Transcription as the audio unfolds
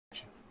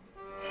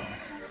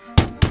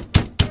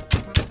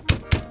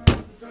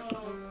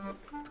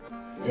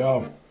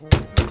Yo.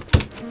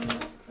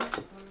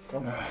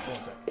 One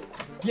sec.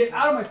 Get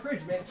out of my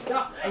fridge, man.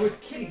 Stop. I was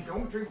kidding.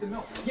 Don't drink the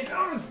milk. Get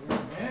out of here,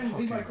 man.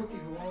 Leave my cookies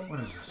alone. What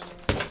is this?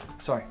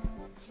 Sorry.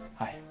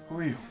 Hi. Who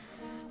are you?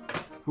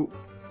 Who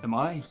am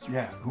I?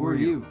 Yeah, Who are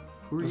you?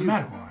 Who are Doesn't you?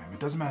 matter who I am. It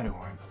doesn't matter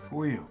who I am.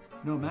 Who are you?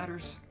 No, it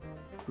matters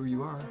who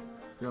you are.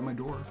 You're at my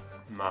door.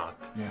 Mark.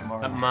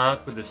 Yeah. A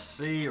Mark with a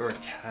C or a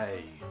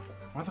K?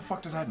 Why the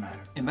fuck does that matter?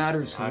 It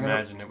matters. I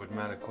imagine it would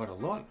matter quite a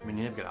lot. I mean,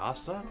 you ever get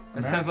asked that?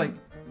 That sounds like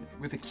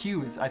with a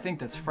Q. I think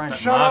that's French.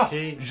 Shut up!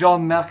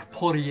 Jean-Marc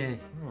Poirier.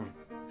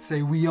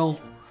 C'est Willon.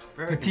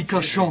 Petit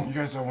cochon. You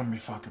guys don't want to be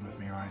fucking with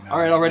me right now. All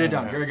right, I'll write it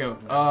down. Here we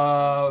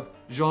go.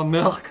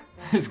 Jean-Marc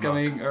is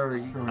coming.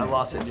 I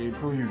lost it, dude.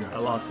 Who are you guys? I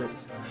lost it.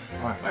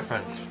 Right. My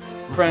friends.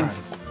 Friends.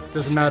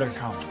 Doesn't matter.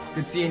 Come.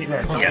 Good seeing you.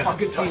 Yeah, don't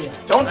fucking see you.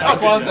 Don't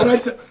touch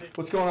it.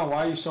 What's going on?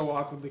 Why are you so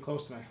awkwardly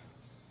close to me?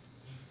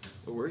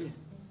 Where were you?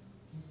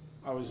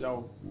 I was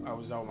out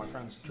with my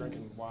friends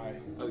drinking. Why?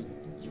 Oh,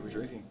 you were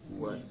drinking.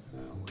 What?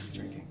 What are you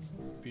drinking?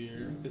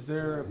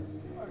 Beer.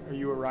 Are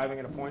you arriving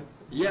at a point?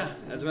 Yeah,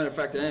 as a matter of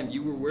fact, I am.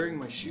 You were wearing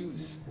my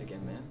shoes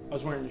again, man. I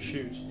was wearing your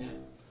shoes. Yeah,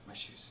 my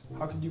shoes.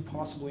 How could you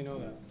possibly know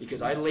that?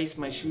 Because I laced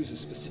my shoes a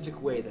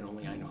specific way that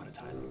only I know how to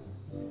tie them.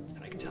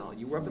 And I can tell.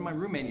 You were up in my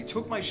room, man. You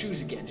took my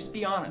shoes again. Just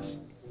be honest.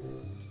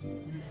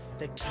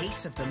 The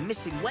case of the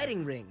missing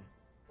wedding ring.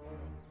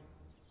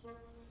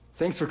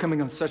 Thanks for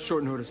coming on such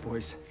short notice,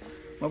 boys.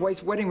 My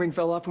wife's wedding ring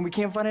fell off and we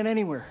can't find it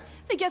anywhere.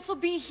 The guests will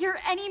be here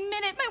any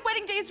minute. My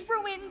wedding day is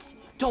ruined.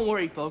 Don't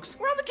worry, folks.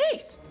 We're on the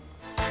case.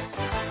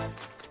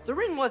 The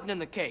ring wasn't in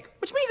the cake,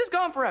 which means it's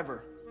gone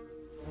forever.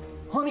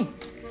 Honey,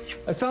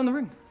 I found the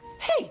ring.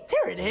 Hey,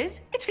 there it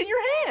is. It's in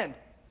your hand.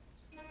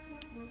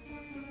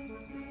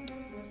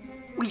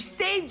 We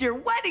saved your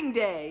wedding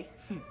day.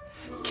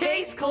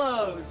 Case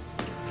closed.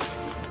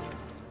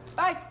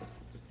 Bye.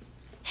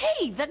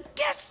 Hey, the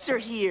guests are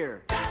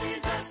here.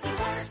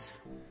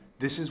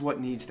 This is what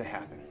needs to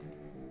happen.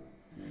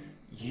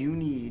 You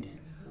need...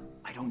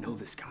 I don't know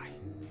this guy,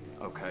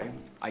 okay?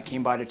 I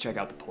came by to check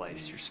out the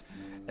place,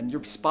 and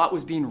your spot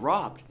was being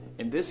robbed.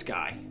 And this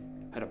guy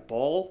had a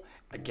ball,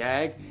 a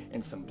gag,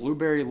 and some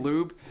blueberry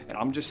lube. And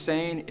I'm just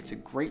saying, it's a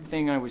great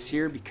thing I was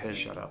here because...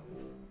 Shut up.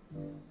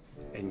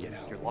 And get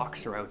out. Your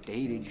locks are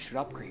outdated. You should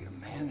upgrade them,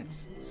 man.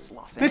 It's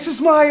Los Angeles. This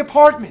is my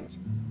apartment!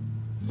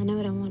 I know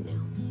what I want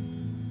now.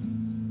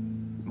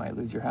 You might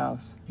lose your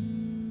house.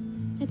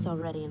 It's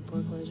already in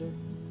foreclosure.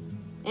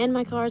 And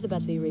my car's about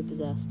to be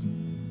repossessed.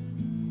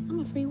 I'm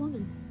a free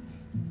woman.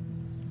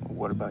 Well,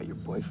 what about your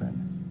boyfriend?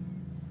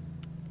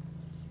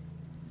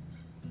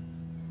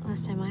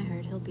 Last time I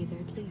heard, he'll be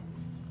there too.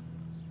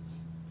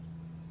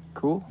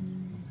 Cool.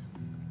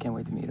 Can't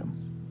wait to meet him.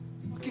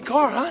 Fucking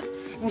car, huh?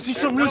 You wanna see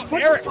something really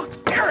funny? Eric! Fuck.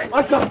 Eric!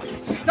 I got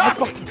this!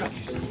 Stop! I fucking got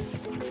this!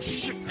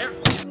 Shit,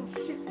 Eric!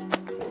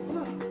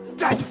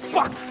 Dad, you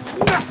fuck!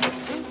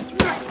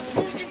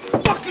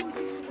 Fucking!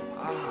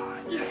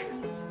 Yeah.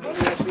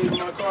 That's leaving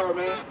my car,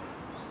 man.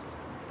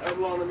 That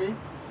belong to me.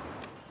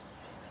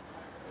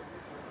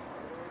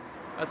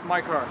 That's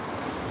my car.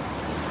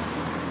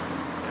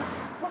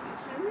 Fucking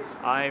serious?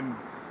 I'm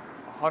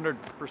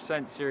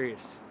 100%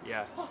 serious.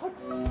 Yeah.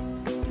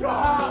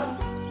 God!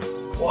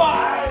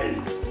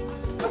 Why?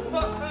 Damn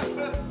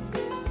it!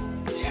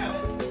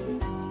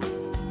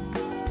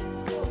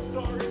 I'm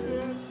sorry,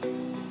 man.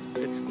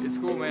 It's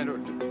cool, man.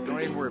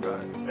 Don't even worry about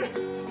it.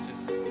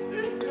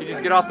 Can you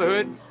just get off the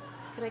hood?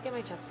 Could I get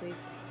my check,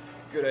 please?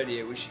 Good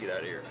idea. We should get out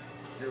of here.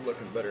 You're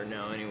looking better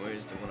now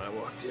anyways than when I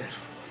walked in.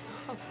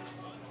 Oh,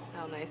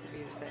 how nice of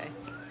you to say.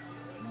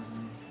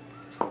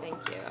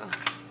 Thank you.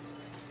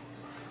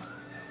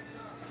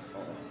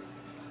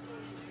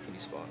 Can you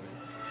spot me?